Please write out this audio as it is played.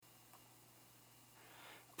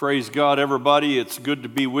Praise God, everybody. It's good to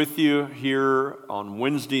be with you here on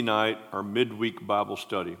Wednesday night, our midweek Bible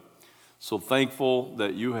study. So thankful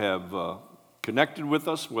that you have connected with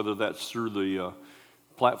us, whether that's through the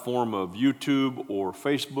platform of YouTube or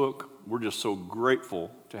Facebook. We're just so grateful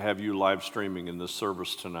to have you live streaming in this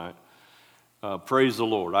service tonight. Praise the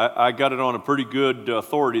Lord. I got it on a pretty good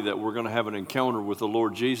authority that we're going to have an encounter with the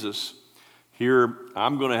Lord Jesus. Here,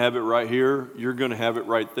 I'm going to have it right here. You're going to have it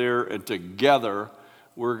right there. And together,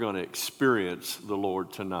 we're going to experience the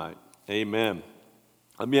Lord tonight. Amen.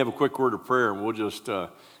 Let me have a quick word of prayer, and we'll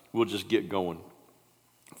just get going.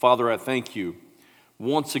 Father, I thank you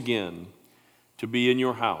once again to be in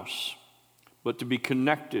your house, but to be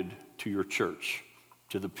connected to your church,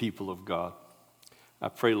 to the people of God. I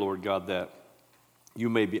pray, Lord God, that you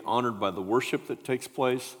may be honored by the worship that takes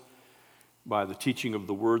place, by the teaching of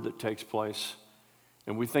the word that takes place.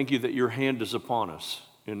 And we thank you that your hand is upon us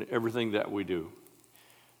in everything that we do.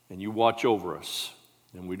 And you watch over us.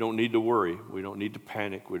 And we don't need to worry. We don't need to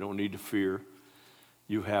panic. We don't need to fear.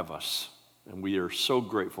 You have us. And we are so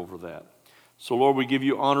grateful for that. So, Lord, we give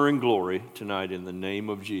you honor and glory tonight in the name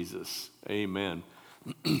of Jesus. Amen.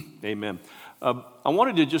 Amen. I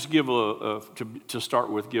wanted to just give to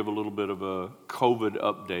start with, give a little bit of a COVID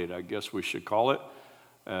update, I guess we should call it.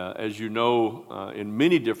 As you know, in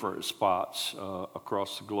many different spots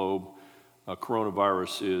across the globe,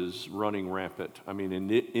 coronavirus is running rampant. I mean, in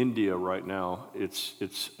India right now,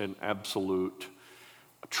 it's an absolute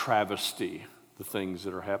travesty, the things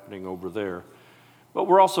that are happening over there. But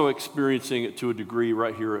we're also experiencing it to a degree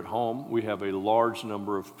right here at home. We have a large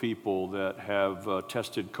number of people that have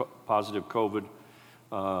tested positive COVID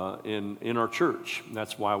in our church.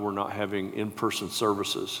 That's why we're not having in-person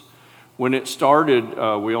services. When it started,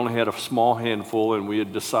 we only had a small handful, and we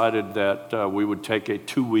had decided that we would take a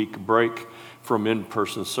 2-week break from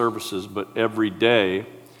in-person services, but every day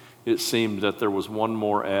it seemed that there was one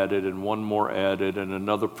more added and one more added and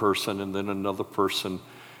another person and then another person.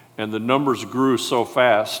 And the numbers grew so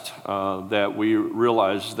fast that we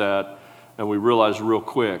realized real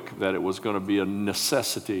quick that it was going to be a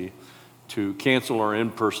necessity to cancel our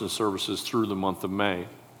in-person services through the month of May.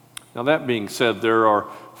 Now, that being said, there are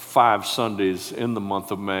 5 Sundays in the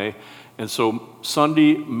month of May, and so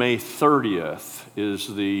Sunday, May 30th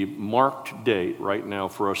is the marked date right now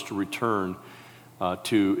for us to return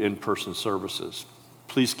to in-person services.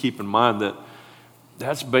 Please keep in mind that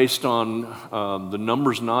that's based on the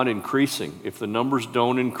numbers not increasing. If the numbers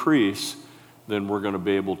don't increase, then we're going to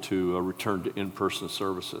be able to return to in-person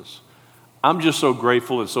services. I'm just so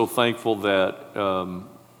grateful and so thankful that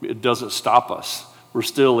it doesn't stop us. We're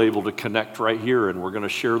still able to connect right here, and we're going to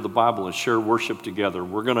share the Bible and share worship together.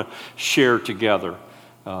 We're going to share together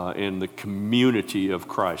in the community of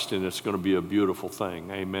Christ, and it's going to be a beautiful thing.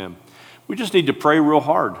 Amen. We just need to pray real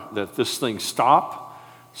hard that this thing stop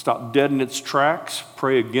dead in its tracks.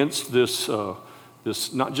 Pray against this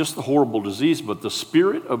not just the horrible disease, but the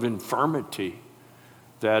spirit of infirmity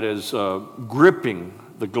that is gripping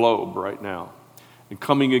the globe right now and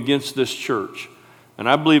coming against this church. And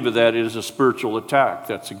I believe that it is a spiritual attack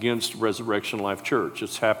that's against Resurrection Life Church.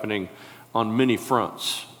 It's happening on many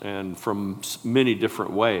fronts and from many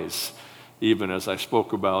different ways, even as I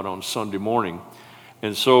spoke about on Sunday morning.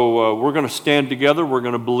 And so we're going to stand together. We're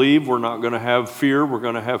going to believe. We're not going to have fear. We're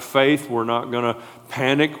going to have faith. We're not going to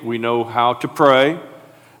panic. We know how to pray.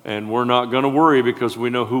 And we're not going to worry because we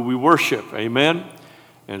know who we worship. Amen?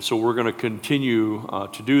 And so we're going to continue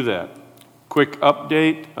to do that. Quick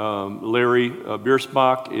update, Larry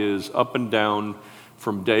Biersbach is up and down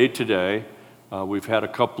from day to day. We've had a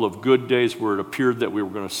couple of good days where it appeared that we were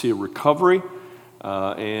going to see a recovery,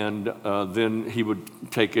 and then he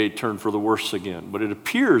would take a turn for the worse again. But it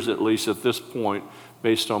appears, at least at this point,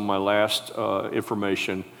 based on my last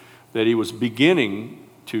information, that he was beginning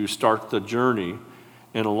to start the journey,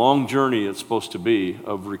 and a long journey it's supposed to be,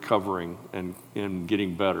 of recovering and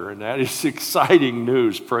getting better. And that is exciting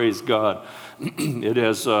news, praise God. It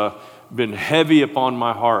has been heavy upon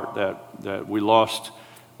my heart that we lost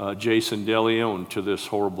Jason DeLeon to this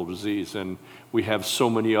horrible disease. And we have so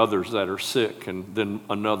many others that are sick, and then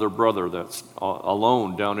another brother that's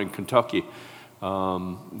alone down in Kentucky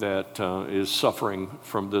that is suffering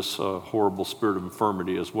from this horrible spirit of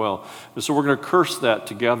infirmity as well. And so we're going to curse that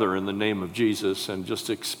together in the name of Jesus and just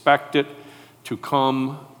expect it to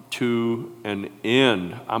come to an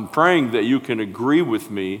end. I'm praying that you can agree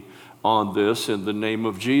with me on this in the name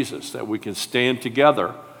of Jesus, that we can stand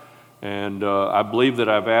together. And I believe that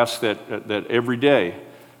I've asked that every day,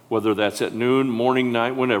 whether that's at noon, morning,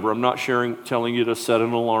 night, whenever. I'm not telling you to set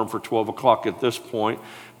an alarm for 12 o'clock at this point,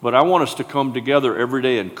 But I want us to come together every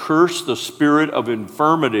day and curse the spirit of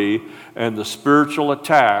infirmity and the spiritual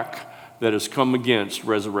attack that has come against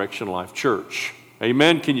Resurrection Life Church.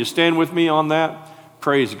 Amen. Can you stand with me on that?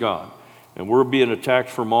 Praise God. And we're being attacked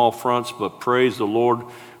from all fronts, but praise the Lord.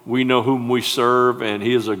 We know whom we serve, and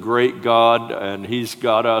He is a great God, and He's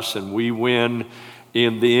got us, and we win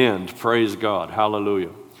in the end. Praise God. Hallelujah.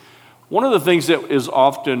 One of the things that is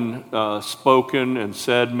often spoken and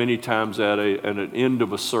said many times at an end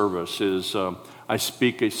of a service is I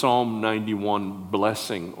speak a Psalm 91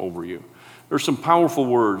 blessing over you. There's some powerful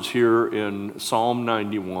words here in Psalm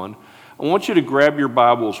 91. I want you to grab your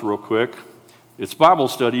Bibles real quick. It's Bible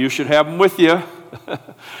study. You should have them with you.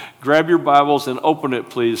 Grab your Bibles and open it,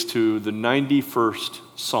 please, to the 91st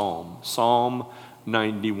Psalm, Psalm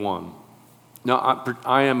 91. Now,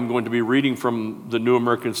 I am going to be reading from the New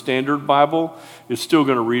American Standard Bible. It's still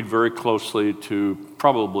going to read very closely to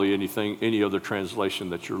probably any other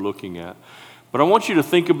translation that you're looking at. But I want you to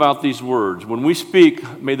think about these words. When we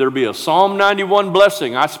speak, may there be a Psalm 91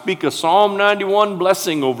 blessing. I speak a Psalm 91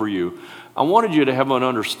 blessing over you. I wanted you to have an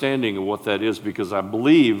understanding of what that is, because I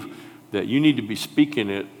believe that you need to be speaking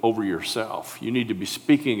it over yourself. You need to be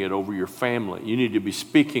speaking it over your family. You need to be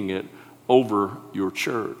speaking it over your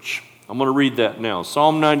church. I'm going to read that now.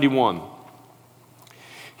 Psalm 91.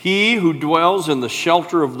 He who dwells in the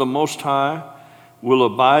shelter of the Most High will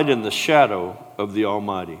abide in the shadow of the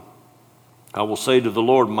Almighty. I will say to the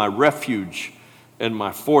Lord, my refuge and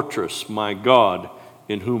my fortress, my God,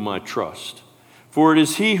 in whom I trust. For it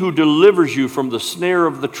is He who delivers you from the snare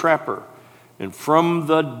of the trapper and from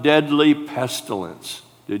the deadly pestilence.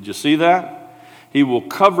 Did you see that? He will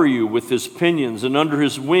cover you with His pinions, and under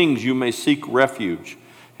His wings you may seek refuge.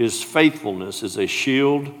 His faithfulness is a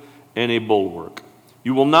shield and a bulwark.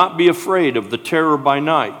 You will not be afraid of the terror by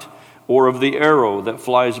night, or of the arrow that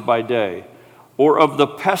flies by day, or of the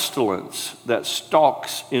pestilence that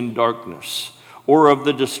stalks in darkness, or of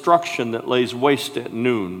the destruction that lays waste at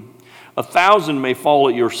noon. 1,000 may fall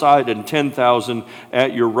at your side and 10,000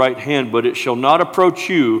 at your right hand, but it shall not approach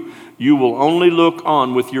you. You will only look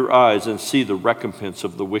on with your eyes and see the recompense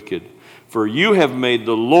of the wicked. For you have made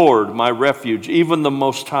the Lord my refuge, even the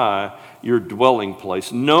Most High, your dwelling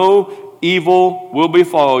place. No evil will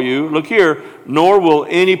befall you. Look here, nor will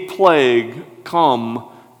any plague come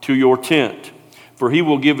to your tent. For He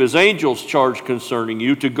will give His angels charge concerning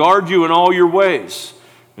you, to guard you in all your ways.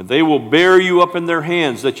 And they will bear you up in their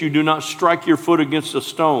hands, that you do not strike your foot against a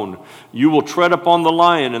stone. You will tread upon the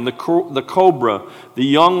lion and the cobra, the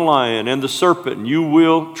young lion and the serpent, and you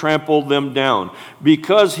will trample them down.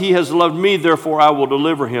 Because He has loved me, therefore I will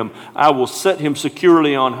deliver him. I will set him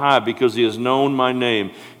securely on high, because he has known my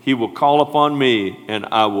name. He will call upon me, and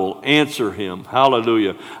I will answer him.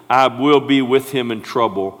 Hallelujah. I will be with him in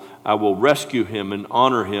trouble. I will rescue him and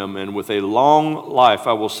honor him, and with a long life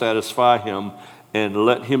I will satisfy him and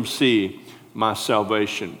let him see my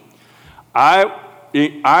salvation. I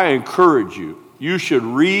encourage you, you should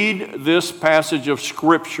read this passage of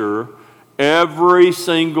Scripture every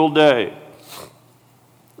single day.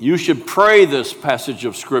 You should pray this passage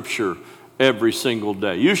of Scripture every single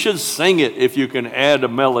day. You should sing it if you can add a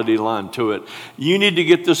melody line to it. You need to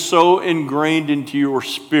get this so ingrained into your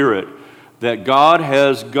spirit that God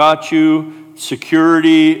has got you.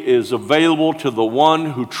 Security is available to the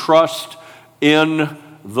one who trusts in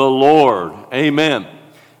the Lord. Amen.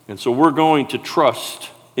 And so we're going to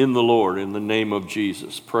trust in the Lord in the name of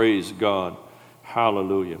Jesus. Praise God.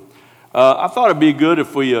 Hallelujah. I thought it'd be good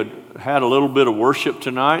if we had a little bit of worship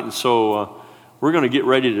tonight, and so we're going to get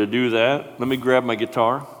ready to do that. Let me grab my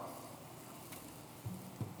guitar.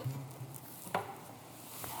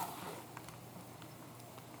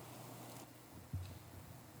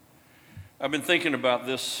 I've been thinking about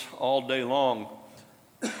this all day long.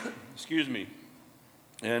 Excuse me.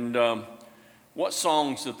 And what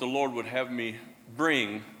songs that the Lord would have me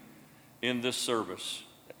bring in this service.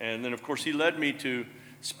 And then, of course, He led me to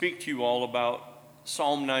speak to you all about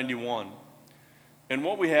Psalm 91. And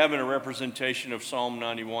what we have in a representation of Psalm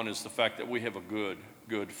 91 is the fact that we have a good,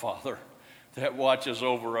 good Father that watches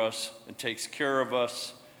over us and takes care of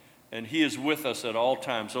us, and He is with us at all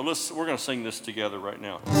times. So we're going to sing this together right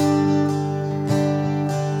now.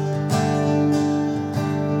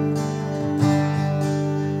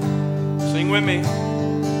 Sing with me.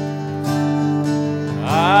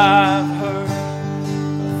 I've heard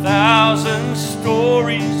 1,000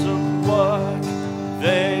 stories of what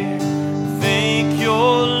they think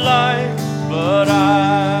you're like, but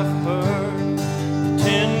I've heard the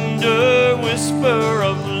tender whisper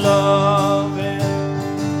of love in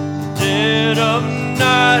the dead of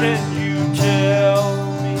night, and you tell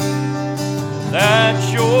me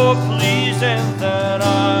that you're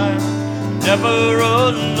never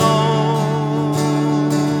alone.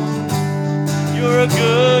 You're a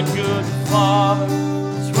good, good Father.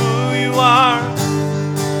 It's who you are.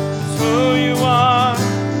 It's who you are.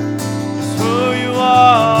 It's who you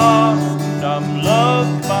are. And I'm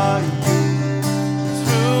loved by you. It's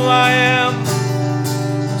who I am.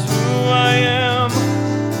 It's who I am.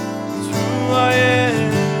 It's who I am.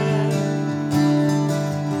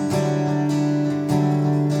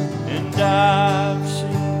 And I've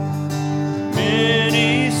seen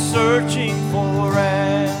many searching for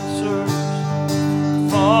answers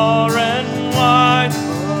far and wide,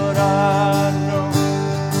 but I know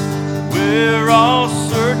we're all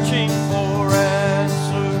searching for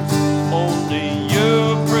answers. Only you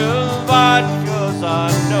provide, 'cause I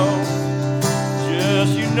know,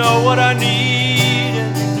 just you know what I need,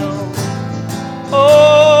 and you know,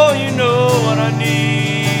 oh, you know what I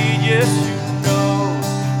need. Yes, you know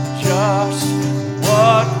just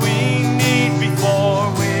what we need before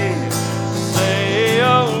we say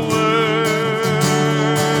a word.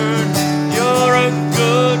 You're a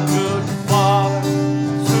good, good Father.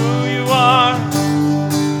 It's who you are.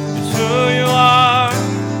 It's who you are.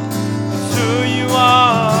 It's who you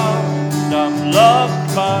are. And I'm loved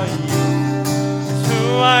by you. It's who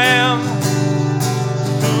I am.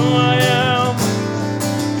 It's who I am.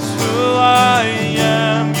 It's who I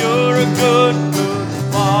am. You're a good, good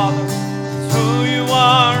Father. It's who you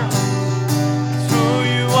are. It's who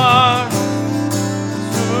you are.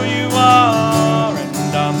 It's who you are.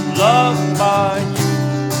 And I'm loved by you.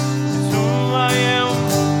 It's who I am.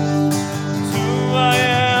 It's who I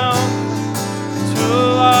am. It's who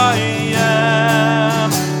I am.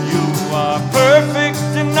 You are perfect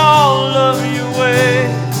in all of your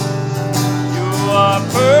ways. You are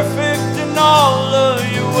perfect in all of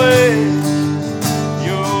your ways.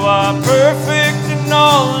 You are perfect in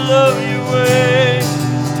all of your ways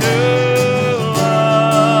to us.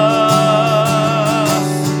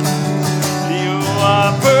 You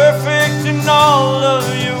are perfect in all of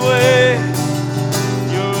your ways.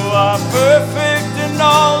 You are perfect in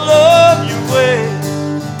all of your ways.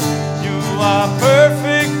 You are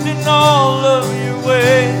perfect in all of your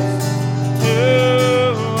ways to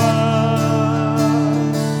us.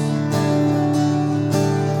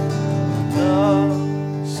 Love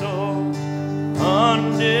so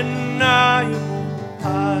undeniable, I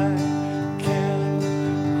can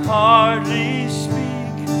hardly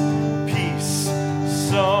speak. Peace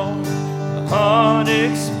so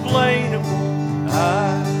unexplainable, I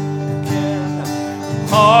can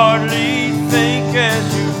hardly think as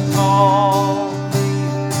you call me.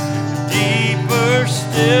 Deeper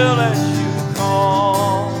still as you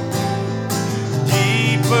call me.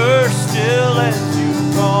 Deeper still as you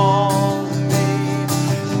call me.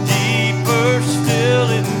 Deeper still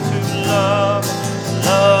into love,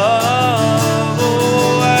 love,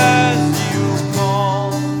 oh, as you call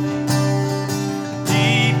me.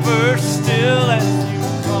 Deeper still as you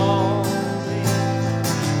call me.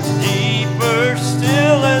 Deeper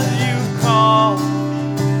still as you call me.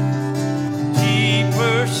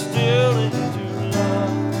 Deeper still into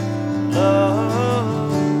love,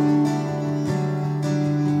 love.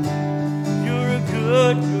 You're a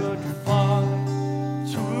good, good Father.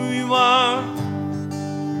 It's who you are.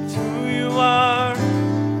 It's who you are.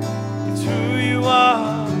 It's who you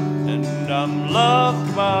are. And I'm loved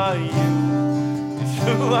by you. It's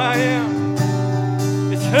who I am.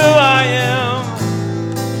 It's who I am.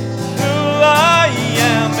 It's who I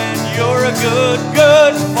am. And you're a good,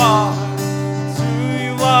 good Father. It's who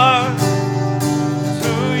you are. It's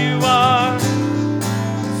who you are.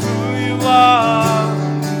 It's who you are.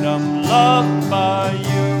 And I'm loved by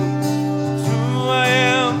you. It's who I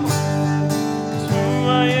am. It's who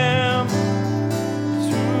I am. It's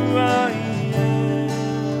who I am.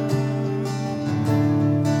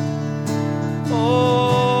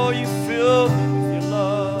 Oh, you fill me with your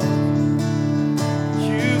love.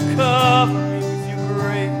 You cover me with your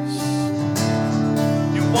grace.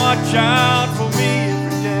 You watch out for me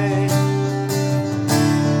every day.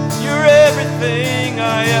 You're everything I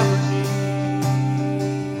ever need.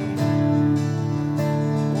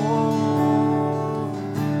 Oh,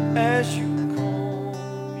 as you call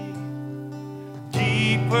me.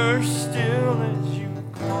 Deeper still as you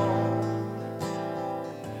call me.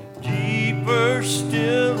 Deeper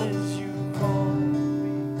still as you call me.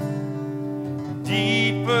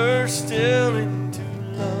 Deeper still into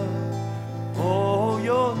love. Oh,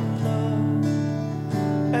 your love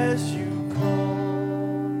as you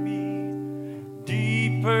call me.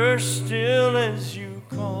 Deeper still as you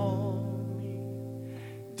call me.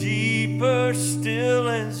 Deeper still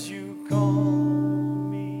as you call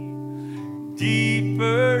me.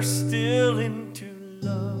 Deeper we're still into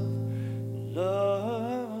love.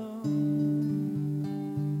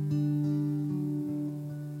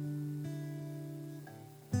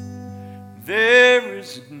 There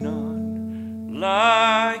is none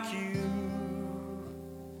like you.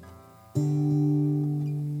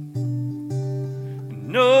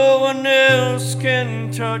 No one else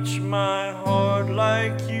can touch my heart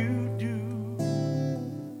like you do.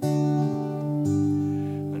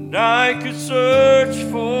 And I could search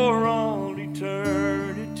for all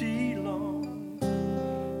eternity long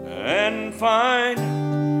and find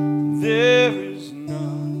there is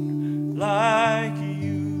none like you.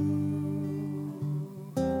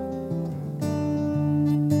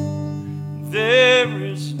 There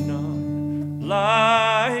is none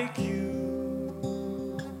like you.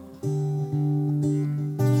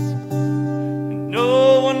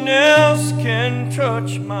 No one else can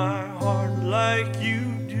touch my heart like you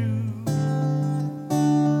do.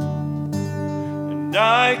 And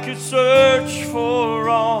I could search for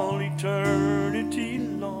all eternity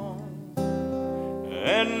long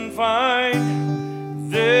and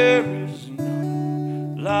find there is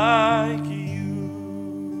none like you.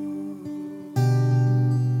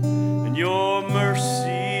 And your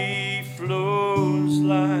mercy flows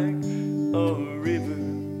like a river,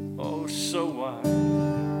 oh so wide,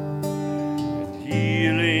 and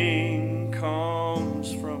healing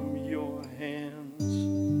comes from your hands.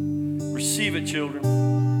 Receive it, children.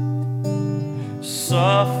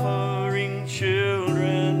 Suffering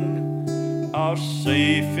children are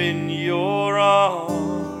safe in your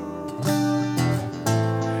arms.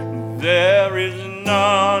 There is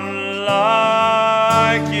none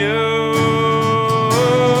like you.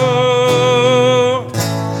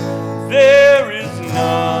 There is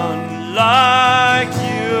none like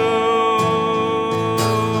you.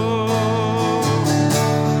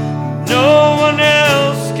 No one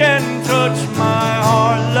else can touch my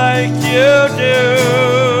heart like you do.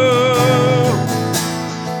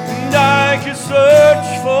 And I could search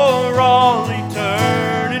for all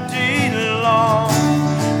eternity long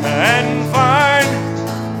and find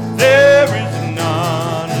there is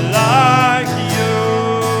none like you.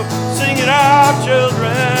 Sing it out,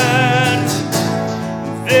 children.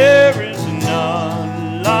 There is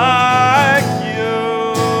none like you.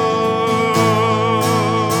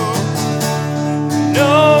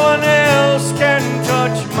 No one else can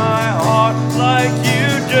touch my heart like you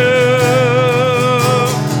do.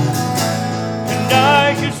 And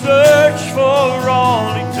I could search for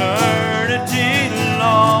all eternity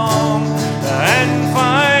long and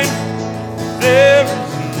find there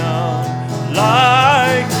is none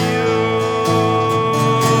like you.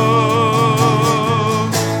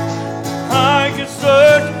 I could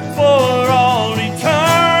search for all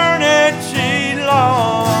eternity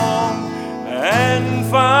long and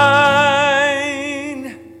find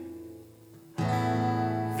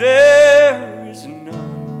there is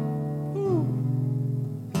none. Ooh.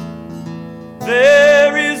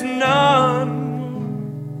 There is none.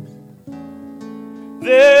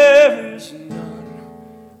 There is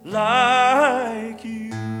none like you.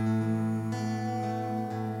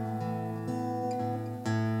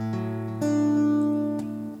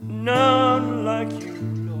 None like you,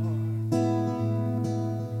 Lord.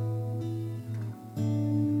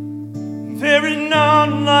 There is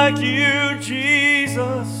none like you,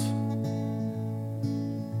 Jesus.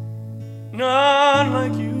 None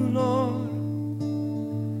like you, Lord.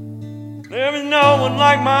 There is no one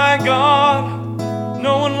like my God.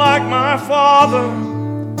 No one like my Father.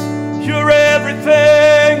 You're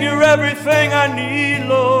everything I need,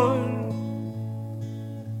 Lord.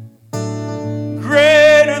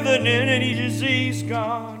 Greater than any disease,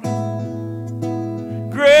 God.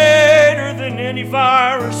 Greater than any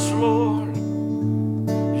virus, Lord.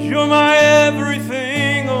 You're my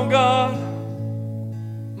everything, oh God.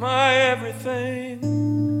 My everything.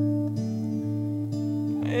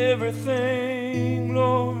 Everything,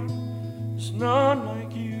 Lord. There's none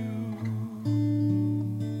like you.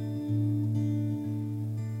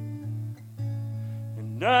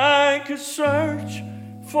 And I could search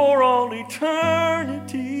for all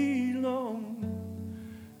eternity long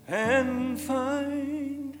and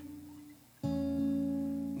find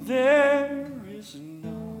there is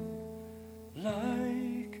none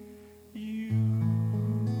like you.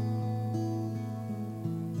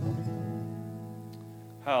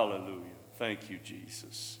 Hallelujah. Thank you,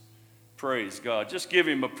 Jesus. Praise God. Just give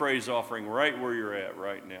him a praise offering right where you're at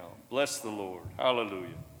right now. Bless the Lord.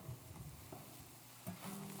 Hallelujah.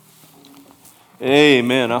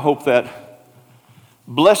 Amen. I hope that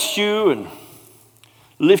blessed you and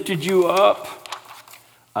lifted you up.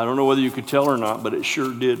 I don't know whether you could tell or not, but it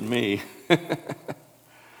sure did me.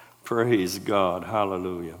 Praise God.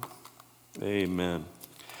 Hallelujah. Amen.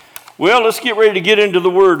 Well, let's get ready to get into the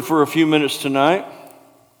Word for a few minutes tonight.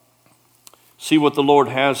 See what the Lord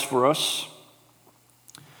has for us.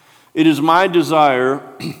 It is my desire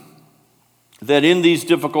that in these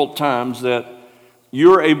difficult times that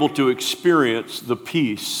you're able to experience the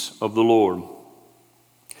peace of the Lord.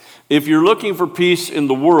 If you're looking for peace in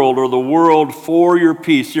the world or the world for your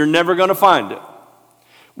peace, you're never going to find it.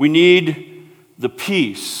 We need the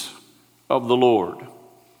peace of the Lord.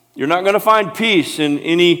 You're not going to find peace in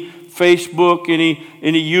any Facebook, any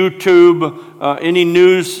YouTube, any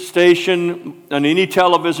news station, and any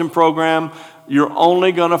television program. You're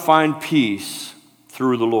only going to find peace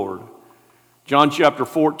through the Lord. John chapter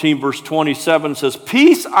 14, verse 27 says,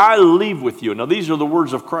 "Peace I leave with you." Now these are the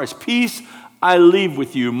words of Christ. "Peace I leave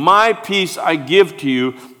with you. My peace I give to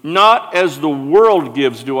you. Not as the world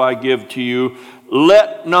gives do I give to you.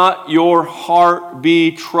 Let not your heart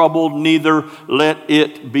be troubled, neither let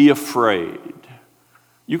it be afraid."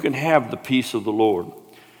 You can have the peace of the Lord.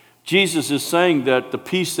 Jesus is saying that the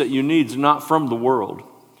peace that you need is not from the world.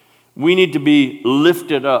 We need to be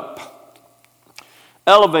lifted up,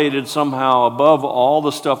 elevated somehow above all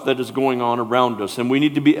the stuff that is going on around us. And we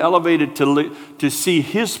need to be elevated to see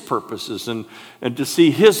His purposes and to see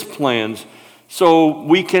His plans, so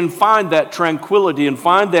we can find that tranquility and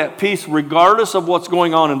find that peace regardless of what's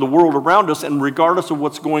going on in the world around us and regardless of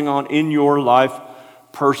what's going on in your life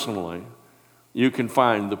personally. You can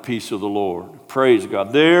find the peace of the Lord. Praise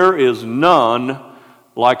God. There is none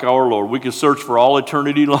like our Lord. We can search for all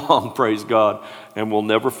eternity long, praise God, and we'll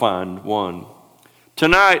never find one.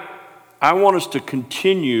 Tonight, I want us to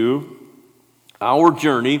continue our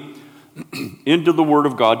journey into the Word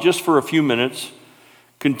of God just for a few minutes,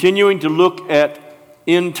 continuing to look at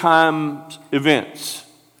end time events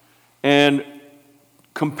and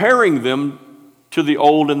comparing them to the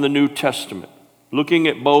Old and the New Testament, looking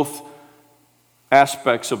at both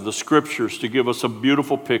aspects of the Scriptures to give us a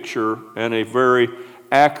beautiful picture and a very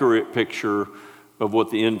accurate picture of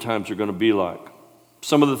what the end times are going to be like.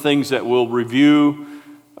 Some of the things that we'll review,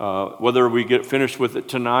 whether we get finished with it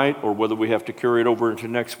tonight or whether we have to carry it over into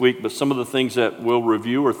next week, but some of the things that we'll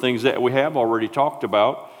review are things that we have already talked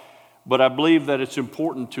about, but I believe that it's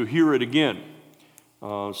important to hear it again.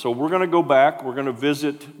 So we're going to go back, we're going to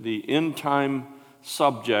visit the end time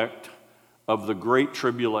subject of the Great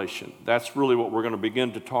Tribulation. That's really what we're going to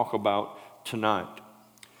begin to talk about tonight.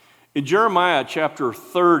 In Jeremiah chapter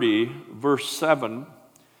 30, verse 7,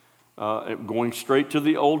 going straight to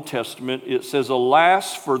the Old Testament, it says,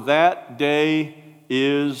 "Alas, for that day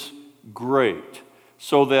is great,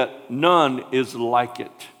 so that none is like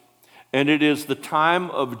it. And it is the time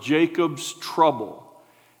of Jacob's trouble,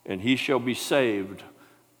 and he shall be saved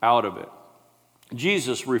out of it."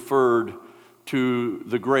 Jesus referred to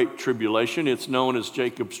the Great Tribulation. It's known as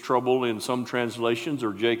Jacob's trouble in some translations,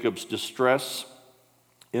 or Jacob's distress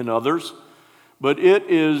in others. But it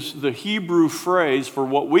is the Hebrew phrase for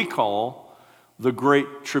what we call the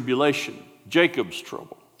Great Tribulation, Jacob's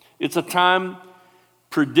trouble. It's a time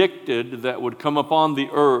predicted that would come upon the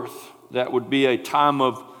earth that would be a time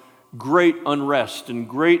of great unrest and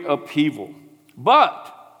great upheaval,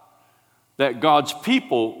 but that God's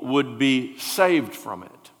people would be saved from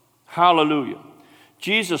it. Hallelujah.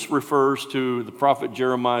 Jesus refers to the prophet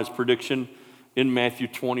Jeremiah's prediction in Matthew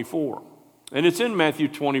 24. And it's in Matthew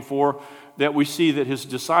 24 that we see that his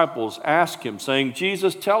disciples ask him, saying,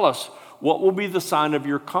 "Jesus, tell us, what will be the sign of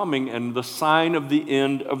your coming and the sign of the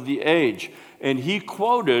end of the age?" And he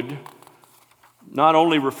quoted, not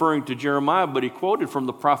only referring to Jeremiah, but he quoted from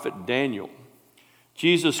the prophet Daniel.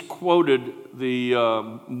 Jesus quoted the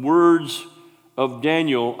words of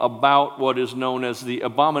Daniel about what is known as the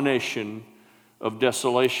abomination of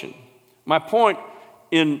desolation. My point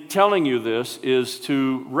in telling you this is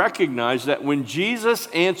to recognize that when Jesus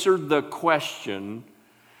answered the question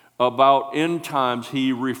about end times,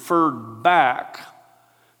 he referred back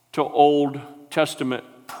to Old Testament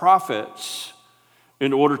prophets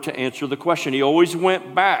in order to answer the question. He always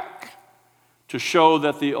went back to show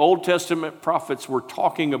that the Old Testament prophets were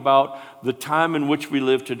talking about the time in which we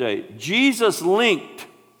live today. Jesus linked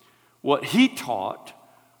what he taught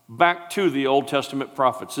back to the Old Testament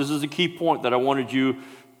prophets. This is a key point that I wanted you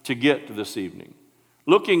to get this evening.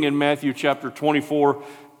 Looking in Matthew chapter 24,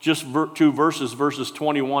 just two verses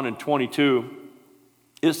 21 and 22,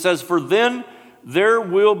 it says, "For then there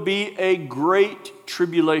will be a great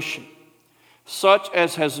tribulation, such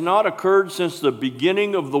as has not occurred since the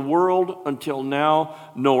beginning of the world until now,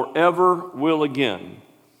 nor ever will again.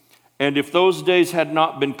 And if those days had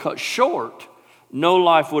not been cut short, no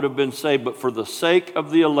life would have been saved, but for the sake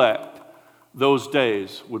of the elect, those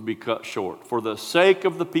days would be cut short. For the sake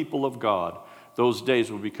of the people of God, those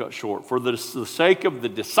days would be cut short. For the sake of the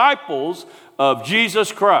disciples of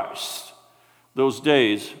Jesus Christ, those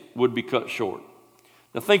days would be cut short.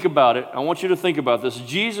 Now think about it. I want you to think about this.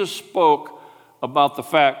 Jesus spoke about the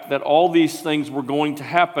fact that all these things were going to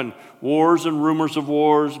happen. Wars and rumors of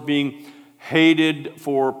wars, being hated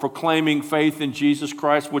for proclaiming faith in Jesus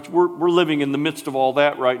Christ, which we're living in the midst of all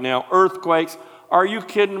that right now. Earthquakes. Are you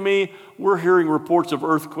kidding me? We're hearing reports of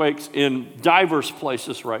earthquakes in diverse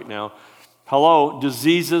places right now. Hello,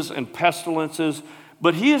 diseases and pestilences.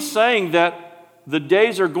 But he is saying that the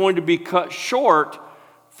days are going to be cut short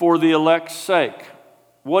for the elect's sake.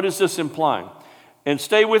 What is this implying? And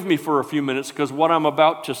stay with me for a few minutes, because what I'm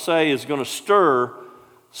about to say is going to stir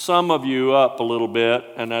some of you up a little bit,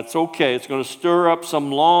 and that's okay. It's going to stir up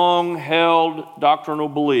some long-held doctrinal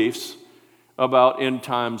beliefs about end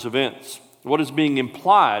times events. What is being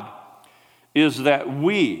implied is that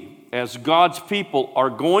we, as God's people, are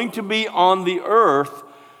going to be on the earth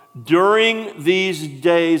during these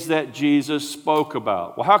days that Jesus spoke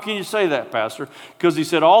about. Well, how can you say that, Pastor? Because he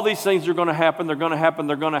said all these things are going to happen, they're going to happen,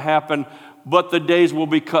 they're going to happen, but the days will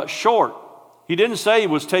be cut short. He didn't say he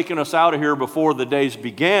was taking us out of here before the days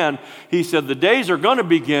began. He said the days are going to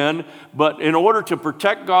begin, but in order to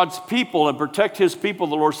protect God's people and protect his people,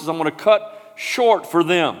 the Lord says, I'm going to cut short for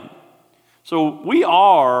them. So we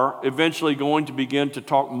are eventually going to begin to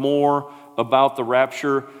talk more about the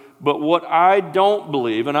rapture. But what I don't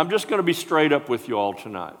believe, and I'm just going to be straight up with you all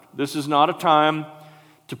tonight, this is not a time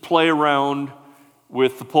to play around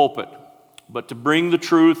with the pulpit, but to bring the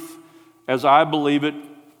truth as I believe it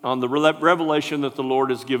on the revelation that the Lord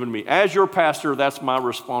has given me. As your pastor, that's my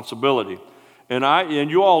responsibility. And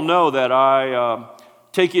you all know that I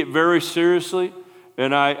take it very seriously,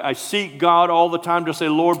 and I seek God all the time to say,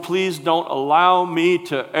 Lord, please don't allow me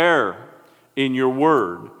to err in your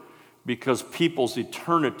word, because people's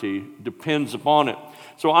eternity depends upon it.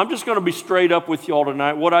 So I'm just going to be straight up with you all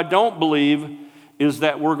tonight. What I don't believe is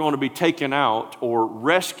that we're going to be taken out or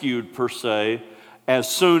rescued, per se, as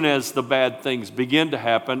soon as the bad things begin to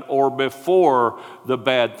happen or before the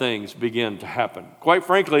bad things begin to happen. Quite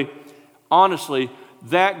frankly, honestly,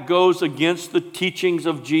 that goes against the teachings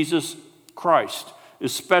of Jesus Christ,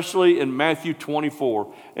 especially in Matthew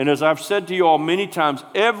 24. And as I've said to you all many times,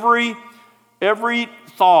 every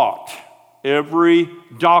thought, every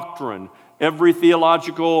doctrine, every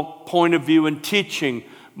theological point of view and teaching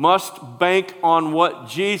must bank on what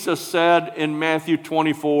Jesus said in Matthew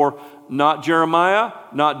 24, not Jeremiah,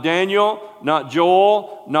 not Daniel, not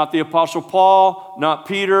Joel, not the Apostle Paul, not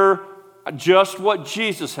Peter, just what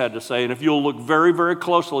Jesus had to say. And if you'll look very, very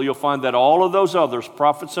closely, you'll find that all of those others,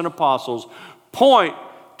 prophets and apostles, point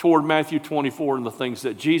toward Matthew 24 and the things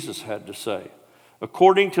that Jesus had to say.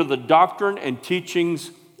 According to the doctrine and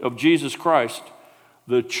teachings of Jesus Christ,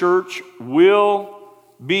 the church will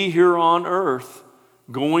be here on earth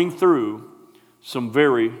going through some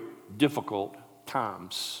very difficult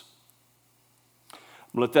times.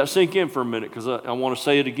 Let that sink in for a minute, because I want to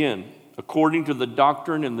say it again. According to the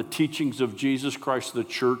doctrine and the teachings of Jesus Christ, the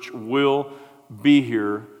church will be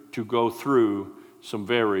here to go through some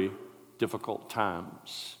very difficult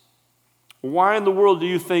times. Why in the world do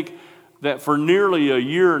you think that for nearly a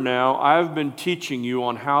year now, I've been teaching you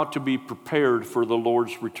on how to be prepared for the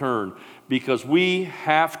Lord's return? Because we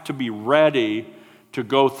have to be ready to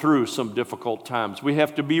go through some difficult times. We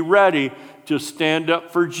have to be ready to stand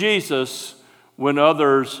up for Jesus when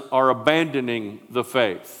others are abandoning the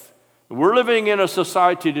faith. We're living in a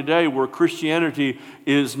society today where Christianity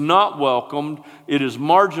is not welcomed, it is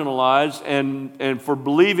marginalized, and for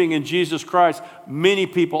believing in Jesus Christ, many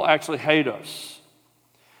people actually hate us.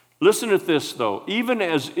 Listen to this, though. Even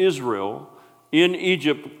as Israel in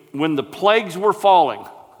Egypt, when the plagues were falling,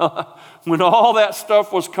 when all that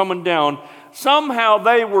stuff was coming down, somehow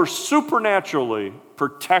they were supernaturally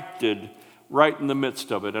protected right in the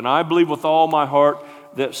midst of it. And I believe with all my heart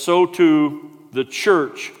that so too the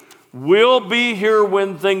church will be here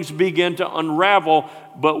when things begin to unravel,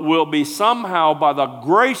 but will be somehow, by the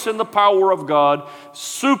grace and the power of God,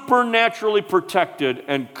 supernaturally protected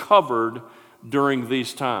and covered during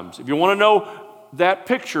these times. If you want to know that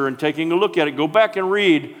picture and taking a look at it, go back and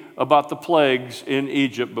read about the plagues in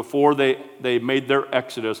Egypt before they made their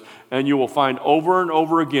exodus, and you will find over and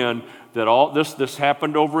over again that all this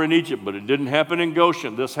happened over in Egypt, but it didn't happen in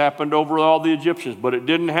Goshen. This happened over all the Egyptians, but it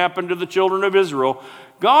didn't happen to the children of Israel.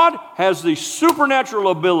 God has the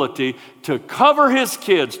supernatural ability to cover his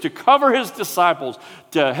kids, to cover his disciples,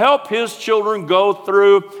 to help his children go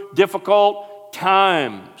through difficult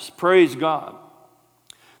times. Praise God.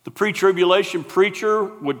 The pre-tribulation preacher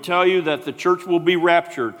would tell you that the church will be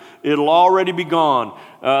raptured. It'll already be gone.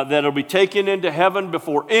 That it'll be taken into heaven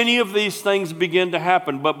before any of these things begin to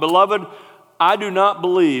happen. But beloved, I do not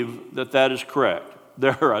believe that that is correct.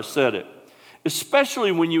 There, I said it.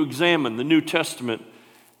 Especially when you examine the New Testament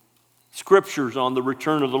scriptures on the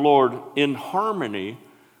return of the Lord in harmony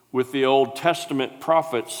with the Old Testament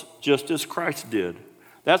prophets, just as Christ did.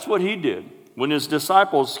 That's what he did. When his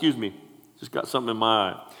disciples, just got something in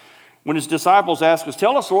my eye. When his disciples asked us,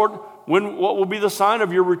 tell us, Lord, what will be the sign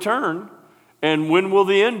of your return? And when will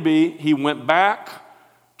the end be? He went back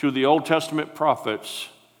to the Old Testament prophets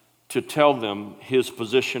to tell them his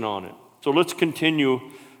position on it. So let's continue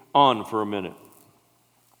on for a minute.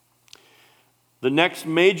 The next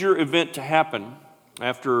major event to happen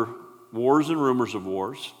after wars and rumors of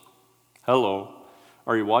wars. Hello.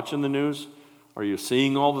 Are you watching the news? Are you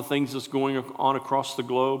seeing all the things that's going on across the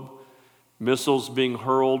globe? Missiles being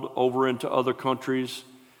hurled over into other countries.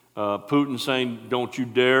 Putin saying, don't you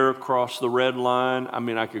dare cross the red line. I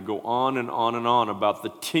mean, I could go on and on and on about the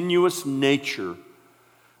tenuous nature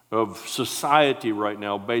of society right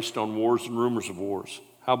now based on wars and rumors of wars.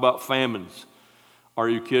 How about famines? Are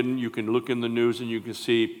you kidding? You can look in the news and you can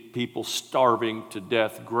see people starving to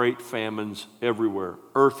death, great famines everywhere,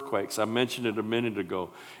 earthquakes. I mentioned it a minute ago.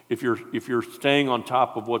 If you're staying on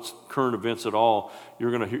top of what's current events at all,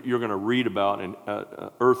 you're gonna read about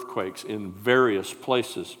earthquakes in various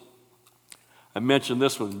places. I mentioned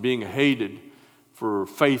this one, being hated for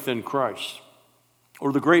faith in Christ,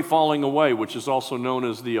 or the great falling away, which is also known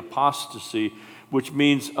as the apostasy, which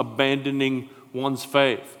means abandoning one's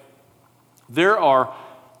faith. There are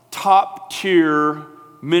top-tier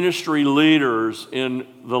ministry leaders in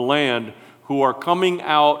the land who are coming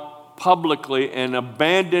out publicly and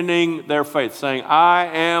abandoning their faith, saying, I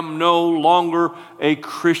am no longer a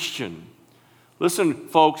Christian. Listen,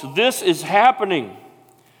 folks, this is happening.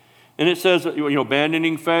 And it says,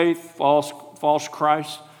 abandoning faith, false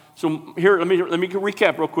Christ. So here, let me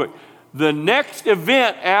recap real quick. The next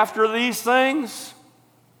event after these things,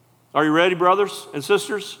 are you ready, brothers and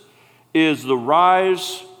sisters? Is the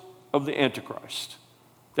rise of the Antichrist.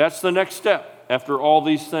 That's the next step after all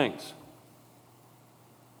these things.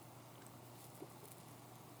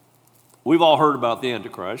 We've all heard about the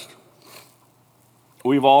Antichrist.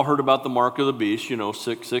 We've all heard about the mark of the beast,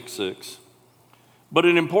 666. But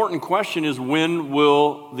an important question is, when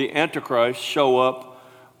will the Antichrist show up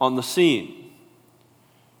on the scene?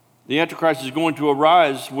 The Antichrist is going to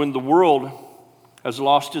arise when the world has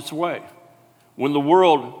lost its way. When the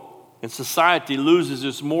world and society loses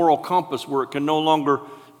its moral compass where it can no longer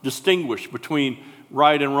distinguish between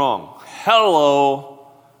right and wrong. Hello,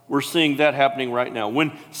 we're seeing that happening right now.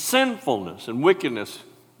 When sinfulness and wickedness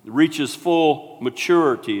reaches full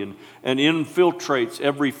maturity and infiltrates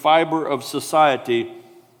every fiber of society,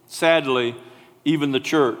 sadly, even the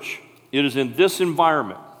church, it is in this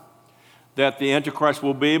environment that the Antichrist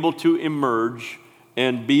will be able to emerge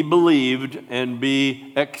and be believed and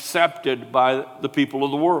be accepted by the people of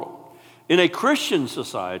the world. In a Christian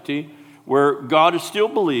society where God is still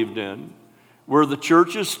believed in, where the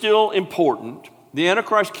church is still important, the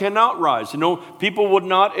Antichrist cannot rise. People would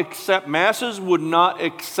not accept, masses would not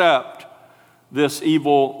accept this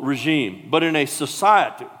evil regime. But in a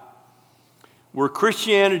society where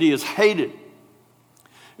Christianity is hated,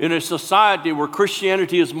 in a society where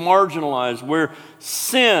Christianity is marginalized, where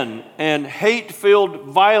sin and hate-filled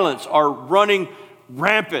violence are running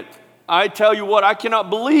rampant, I tell you what, I cannot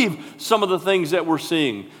believe some of the things that we're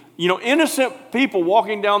seeing. Innocent people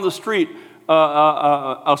walking down the street,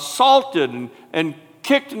 assaulted and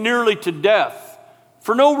kicked nearly to death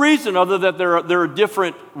for no reason other than they're a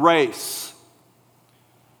different race.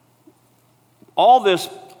 All this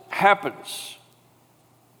happens,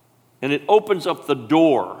 and it opens up the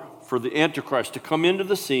door for the Antichrist to come into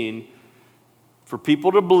the scene, for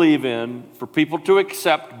people to believe in, for people to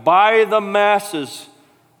accept by the masses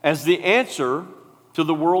as the answer to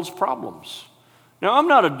the world's problems. Now, I'm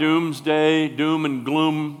not a doomsday, doom and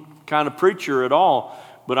gloom kind of preacher at all,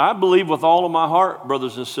 but I believe with all of my heart,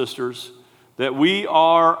 brothers and sisters, that we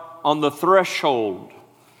are on the threshold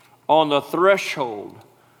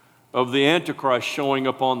of the Antichrist showing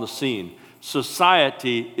up on the scene.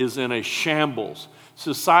 Society is in a shambles.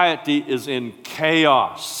 Society is in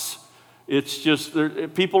chaos. It's just,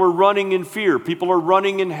 people are running in fear. People are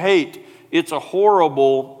running in hate. It's a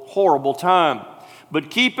horrible, horrible time. But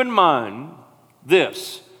keep in mind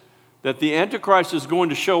this, that the Antichrist is going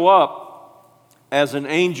to show up as an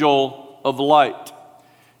angel of light.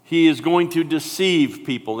 He is going to deceive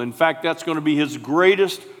people. In fact, that's going to be his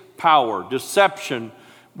greatest power, deception,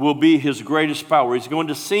 will be his greatest power. He's going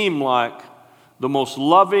to seem like the most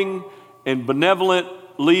loving and benevolent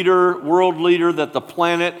leader, world leader that the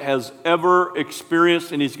planet has ever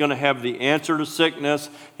experienced, and he's going to have the answer to sickness.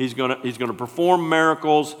 He's going to perform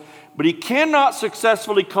miracles, but he cannot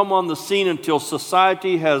successfully come on the scene until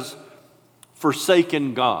society has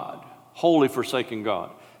forsaken God, wholly forsaken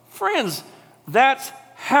God. Friends, that's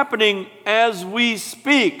happening as we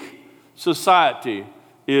speak. Society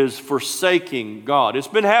is forsaking God. It's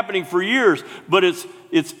been happening for years, but it's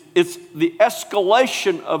the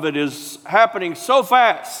escalation of it is happening so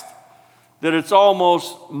fast that it's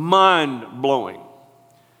almost mind-blowing,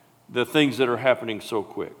 the things that are happening so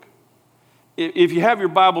quick. If you have your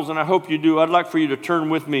Bibles, and I hope you do, I'd like for you to turn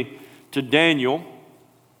with me to Daniel.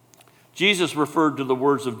 Jesus referred to the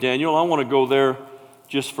words of Daniel. I want to go there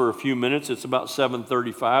just for a few minutes. It's about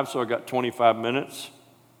 7:35, so I got 25 minutes.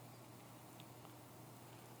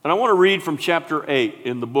 And I want to read from chapter 8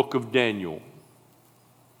 in the book of Daniel.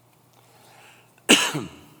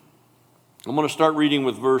 I'm going to start reading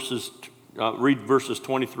with verses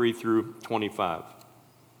 23 through 25.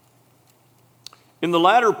 In the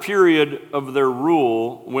latter period of their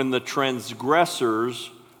rule, when the transgressors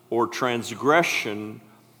or transgression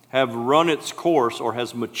have run its course or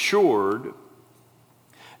has matured,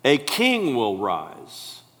 a king will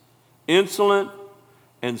rise, insolent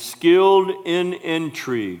and skilled in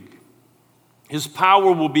intrigue. His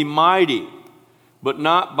power will be mighty, but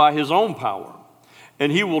not by his own power.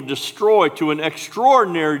 And he will destroy to an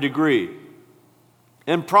extraordinary degree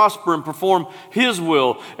and prosper and perform his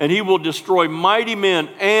will. And he will destroy mighty men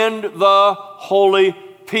and the holy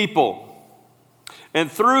people.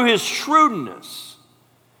 And through his shrewdness,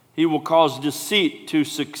 he will cause deceit to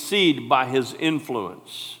succeed by his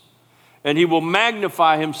influence. And he will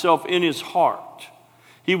magnify himself in his heart.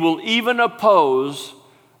 He will even oppose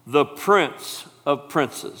the prince of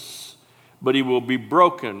princes, but he will be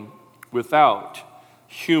broken without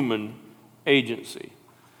human agency.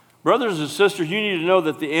 Brothers and sisters, you need to know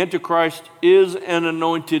that the Antichrist is an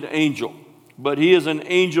anointed angel, but he is an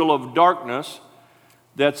angel of darkness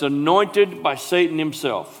that's anointed by Satan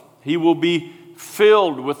himself. He will be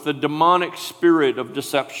filled with the demonic spirit of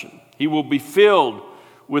deception. He will be filled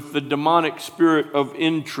with the demonic spirit of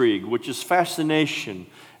intrigue, which is fascination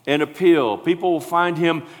and appeal. People will find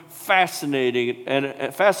him fascinating and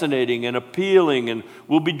appealing, and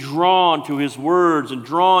will be drawn to his words and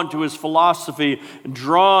drawn to his philosophy and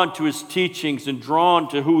drawn to his teachings and drawn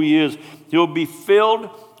to who he is. He'll be filled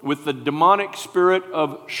with the demonic spirit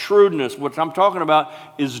of shrewdness. What I'm talking about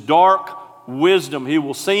is dark wisdom. He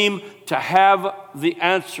will seem to have the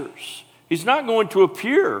answers. He's not going to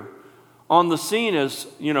appear on the scene as,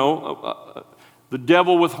 the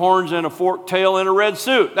devil with horns and a forked tail and a red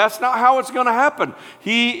suit. That's not how it's going to happen.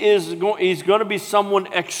 He's going to be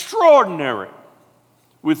someone extraordinary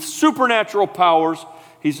with supernatural powers.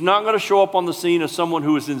 He's not going to show up on the scene as someone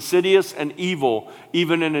who is insidious and evil.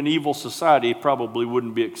 Even in an evil society, he probably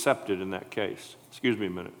wouldn't be accepted in that case. Excuse me a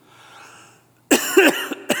minute.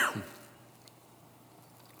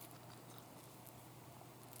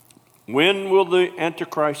 When will the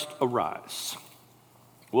Antichrist arise?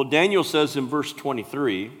 Well, Daniel says in verse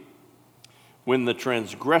 23, when the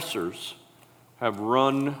transgressors have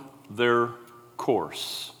run their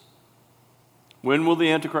course. When will the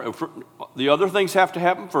Antichrist? The other things have to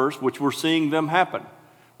happen first, which we're seeing them happen.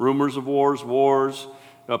 Rumors of wars,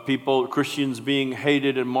 people, Christians being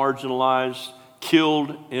hated and marginalized,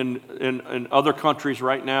 killed in other countries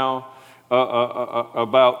right now,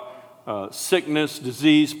 about sickness,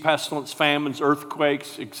 disease, pestilence, famines,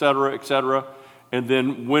 earthquakes, etc. And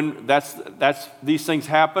then when these things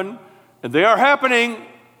happen, and they are happening,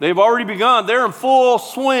 they've already begun. They're in full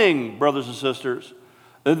swing, brothers and sisters.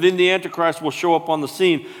 And then the Antichrist will show up on the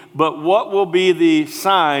scene. But what will be the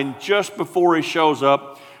sign just before he shows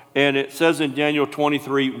up? And it says in Daniel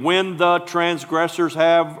 23, when the transgressors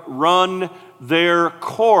have run their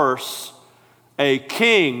course, a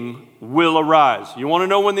king will arise. You want to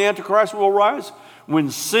know when the Antichrist will arise?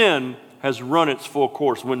 When sin has run its full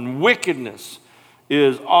course. When wickedness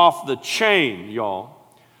is off the chain, y'all.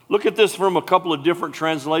 Look at this from a couple of different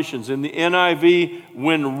translations. In the NIV,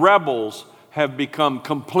 when rebels have become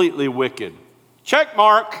completely wicked. Check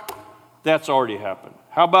mark. That's already happened.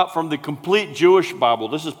 How about from the Complete Jewish Bible?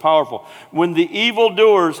 This is powerful. When the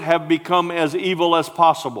evildoers have become as evil as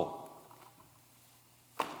possible.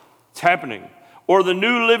 It's happening. Or the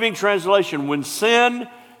New Living Translation, when sin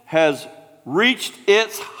has reached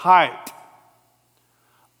its height.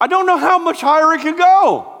 I don't know how much higher it can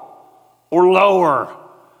go or lower.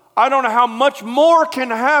 I don't know how much more can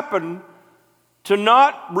happen to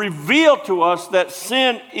not reveal to us that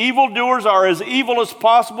evildoers are as evil as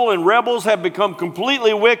possible, and rebels have become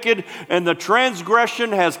completely wicked, and the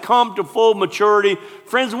transgression has come to full maturity.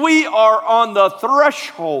 Friends, we are on the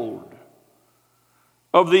threshold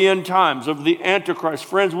of the end times, of the Antichrist.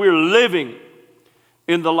 Friends, we are living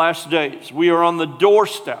in the last days. We are on the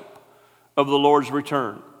doorstep of the Lord's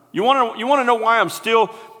return. You want to know why I'm still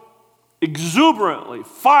exuberantly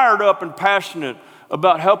fired up and passionate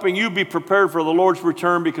about helping you be prepared for the Lord's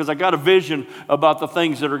return? Because I got a vision about the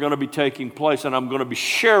things that are going to be taking place, and I'm going to be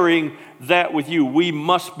sharing that with you. We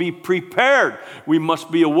must be prepared. We must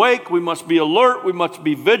be awake. We must be alert. We must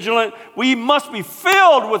be vigilant. We must be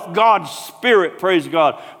filled with God's Spirit, praise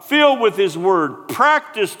God, filled with His Word,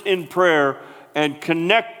 practiced in prayer, and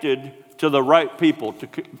connected to the right people.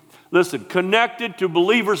 Listen, connected to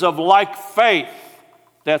believers of like faith.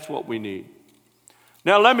 That's what we need.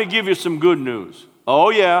 Now, let me give you some good news.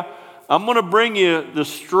 Oh, yeah, I'm going to bring you the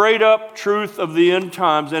straight up truth of the end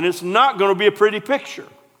times, and it's not going to be a pretty picture.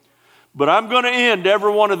 But I'm going to end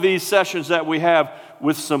every one of these sessions that we have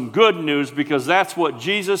with some good news, because that's what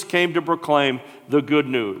Jesus came to proclaim, the good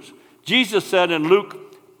news. Jesus said in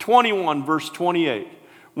Luke 21, verse 28,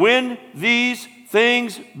 when these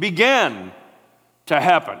things began to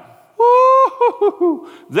happen,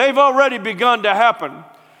 they've already begun to happen.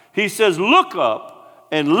 He says, look up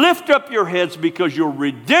and lift up your heads, because your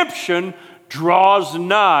redemption draws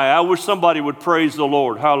nigh. I wish somebody would praise the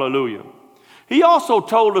Lord. Hallelujah. He also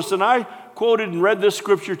told us, and I quoted and read this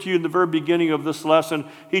scripture to you in the very beginning of this lesson.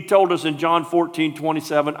 He told us in John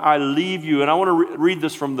 14:27, I leave you. And I want to read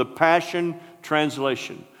this from the Passion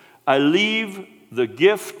Translation. I leave the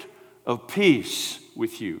gift of peace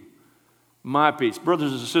with you. My peace.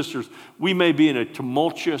 Brothers and sisters, we may be in a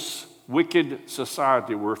tumultuous, wicked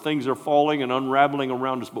society where things are falling and unraveling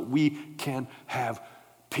around us, but we can have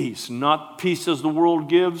peace. Not peace as the world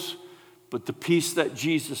gives, but the peace that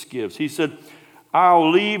Jesus gives. He said,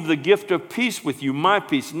 I'll leave the gift of peace with you, my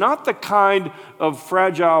peace. Not the kind of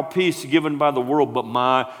fragile peace given by the world, but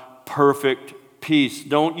my perfect peace.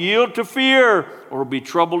 Don't yield to fear or be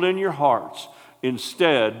troubled in your hearts.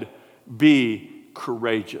 Instead, be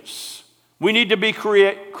courageous. We need to be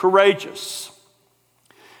courageous.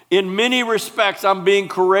 In many respects, I'm being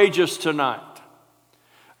courageous tonight.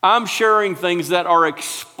 I'm sharing things that are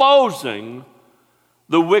exposing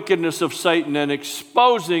the wickedness of Satan and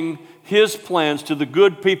exposing his plans to the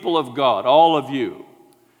good people of God, all of you.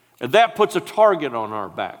 And that puts a target on our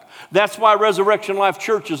back. That's why Resurrection Life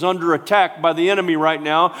Church is under attack by the enemy right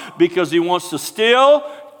now, because he wants to steal,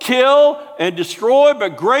 kill, and destroy,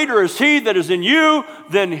 but greater is he that is in you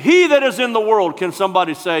than he that is in the world. Can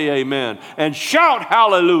somebody say amen? And shout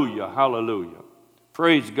hallelujah, hallelujah.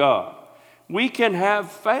 Praise God. We can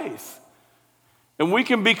have faith, and we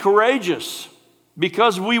can be courageous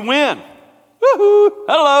because we win. Woo-hoo,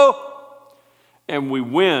 hello. And we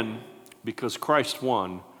win because Christ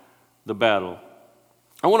won the battle.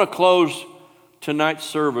 I want to close tonight's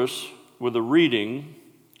service with a reading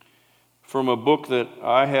from a book that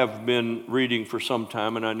I have been reading for some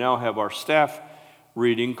time, and I now have our staff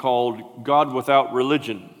reading, called God Without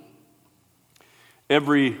Religion.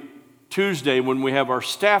 Every Tuesday when we have our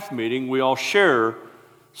staff meeting, we all share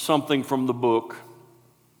something from the book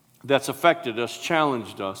that's affected us,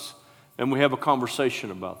 challenged us, and we have a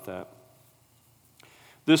conversation about that.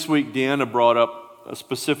 This week, Deanna brought up a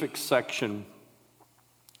specific section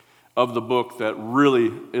of the book that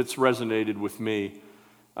really, it's resonated with me.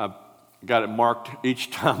 I've got it marked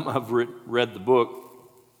each time I've read the book.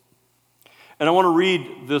 And I want to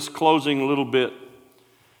read this closing little bit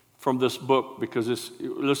from this book, because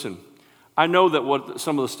listen, I know that what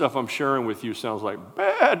some of the stuff I'm sharing with you sounds like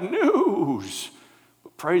bad news.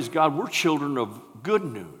 But praise God, we're children of good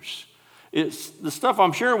news. The stuff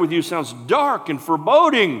I'm sharing with you sounds dark and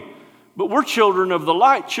foreboding, but we're children of the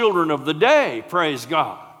light, children of the day, praise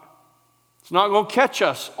God. It's not going to catch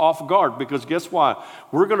us off guard, because guess what?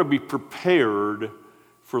 We're going to be prepared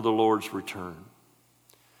for the Lord's return.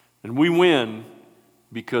 And we win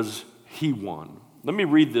because He won. Let me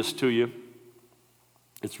read this to you.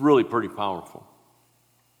 It's really pretty powerful.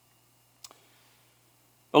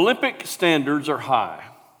 Olympic standards are high.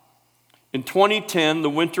 In 2010, the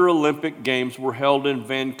Winter Olympic Games were held in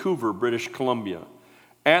Vancouver, British Columbia.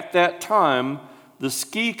 At that time, the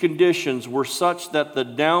ski conditions were such that the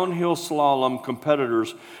downhill slalom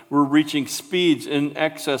competitors were reaching speeds in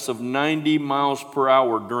excess of 90 miles per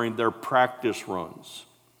hour during their practice runs.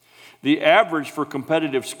 The average for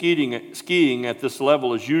competitive skiing at this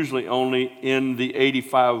level is usually only in the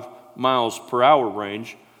 85 miles per hour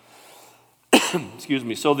range. Excuse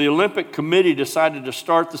me. So the Olympic Committee decided to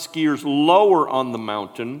start the skiers lower on the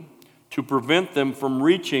mountain to prevent them from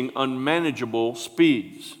reaching unmanageable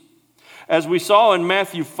speeds. As we saw in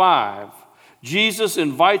Matthew 5, Jesus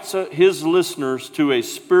invites his listeners to a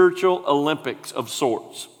spiritual Olympics of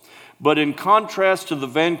sorts. But in contrast to the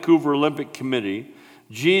Vancouver Olympic Committee,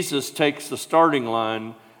 Jesus takes the starting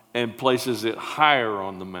line and places it higher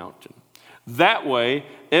on the mountain. That way,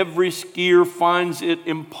 every skier finds it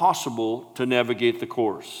impossible to navigate the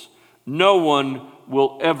course. No one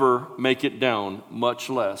will ever make it down, much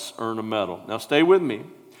less earn a medal. Now stay with me.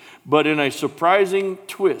 But in a surprising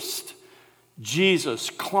twist, Jesus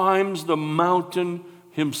climbs the mountain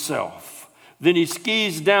himself. Then he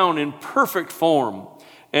skis down in perfect form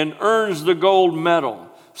and earns the gold medal,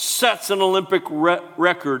 sets an Olympic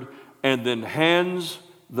record, and then hands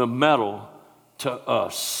the medal to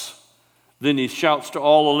us. Then he shouts to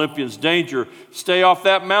all Olympians, "Danger, stay off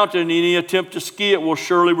that mountain. Any attempt to ski it will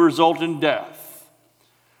surely result in death."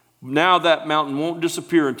 Now that mountain won't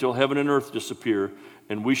disappear until heaven and earth disappear,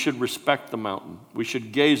 and we should respect the mountain. We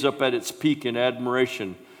should gaze up at its peak in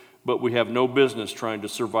admiration, but we have no business trying to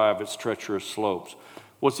survive its treacherous slopes.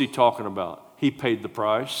 What's he talking about? He paid the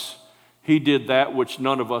price. He did that which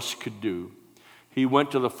none of us could do. He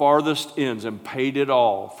went to the farthest ends and paid it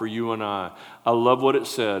all for you and I. I love what it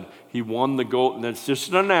said. He won the gold. And that's just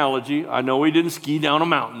an analogy. I know he didn't ski down a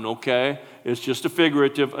mountain, okay? It's just a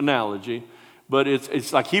figurative analogy. But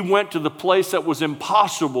it's like he went to the place that was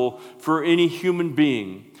impossible for any human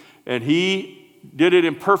being. And he did it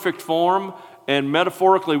in perfect form and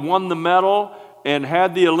metaphorically won the medal and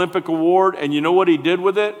had the Olympic award. And you know what he did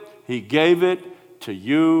with it? He gave it to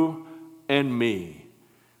you and me.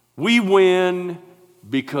 We win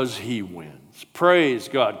because he wins. Praise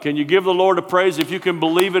God. Can you give the Lord a praise? If you can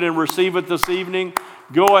believe it and receive it this evening,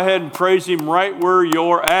 go ahead and praise him right where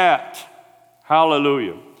you're at.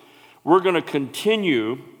 Hallelujah. We're going to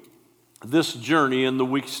continue this journey in the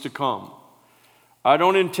weeks to come. I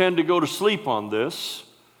don't intend to go to sleep on this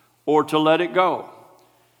or to let it go,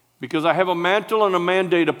 because I have a mantle and a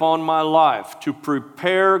mandate upon my life to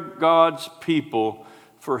prepare God's people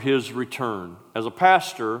for his return. As a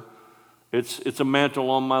pastor, it's a mantle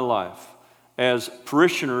on my life. As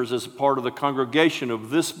parishioners, as a part of the congregation of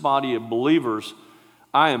this body of believers,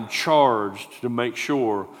 I am charged to make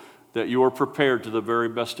sure that you are prepared to the very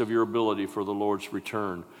best of your ability for the Lord's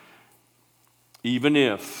return, even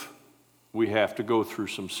if we have to go through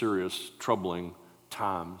some serious, troubling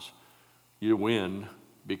times. You win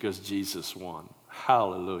because Jesus won.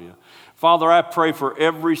 Hallelujah. Father, I pray for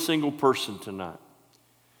every single person tonight.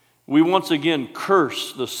 We once again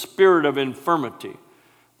curse the spirit of infirmity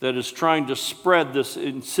that is trying to spread this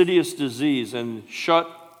insidious disease and shut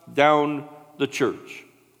down the church.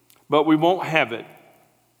 But we won't have it.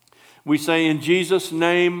 We say in Jesus'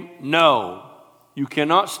 name, no. You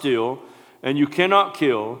cannot steal, and you cannot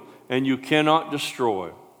kill, and you cannot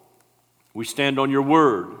destroy. We stand on your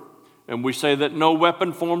word, and we say that no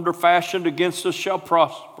weapon formed or fashioned against us shall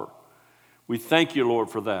prosper. We thank you, Lord,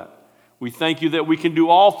 for that. We thank you that we can do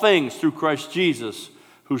all things through Christ Jesus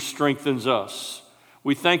who strengthens us.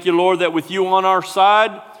 We thank you, Lord, that with you on our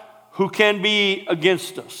side, who can be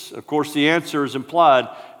against us? Of course, the answer is implied,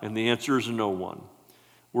 and the answer is no one.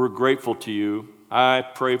 We're grateful to you. I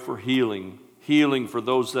pray for healing for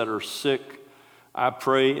those that are sick. I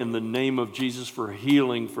pray in the name of Jesus for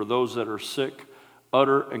healing for those that are sick,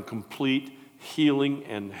 utter and complete healing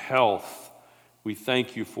and health. We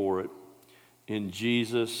thank you for it in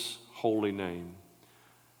Jesus' holy name.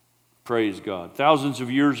 Praise God. Thousands of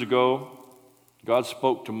years ago, God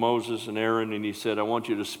spoke to Moses and Aaron, and he said, I want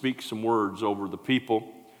you to speak some words over the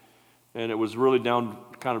people. And it was really down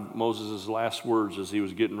kind of Moses' last words as he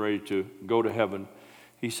was getting ready to go to heaven.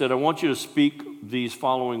 He said, I want you to speak these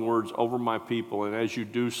following words over my people, and as you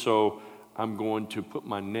do so, I'm going to put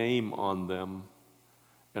my name on them,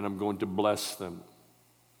 and I'm going to bless them.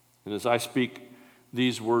 And as I speak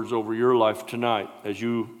these words over your life tonight, as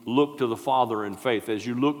you look to the Father in faith, as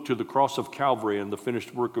you look to the cross of Calvary and the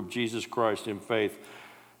finished work of Jesus Christ in faith,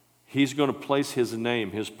 he's going to place his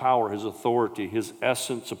name, his power, his authority, his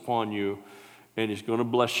essence upon you, and he's going to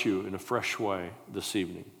bless you in a fresh way this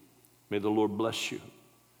evening. May the Lord bless you,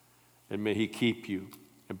 and may he keep you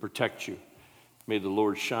and protect you. May the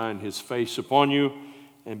Lord shine his face upon you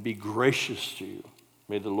and be gracious to you.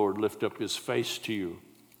 May the Lord lift up his face to you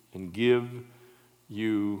and give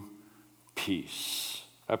you peace.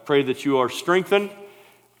 I pray that you are strengthened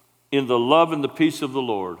in the love and the peace of the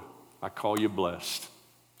Lord. I call you blessed.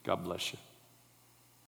 God bless you.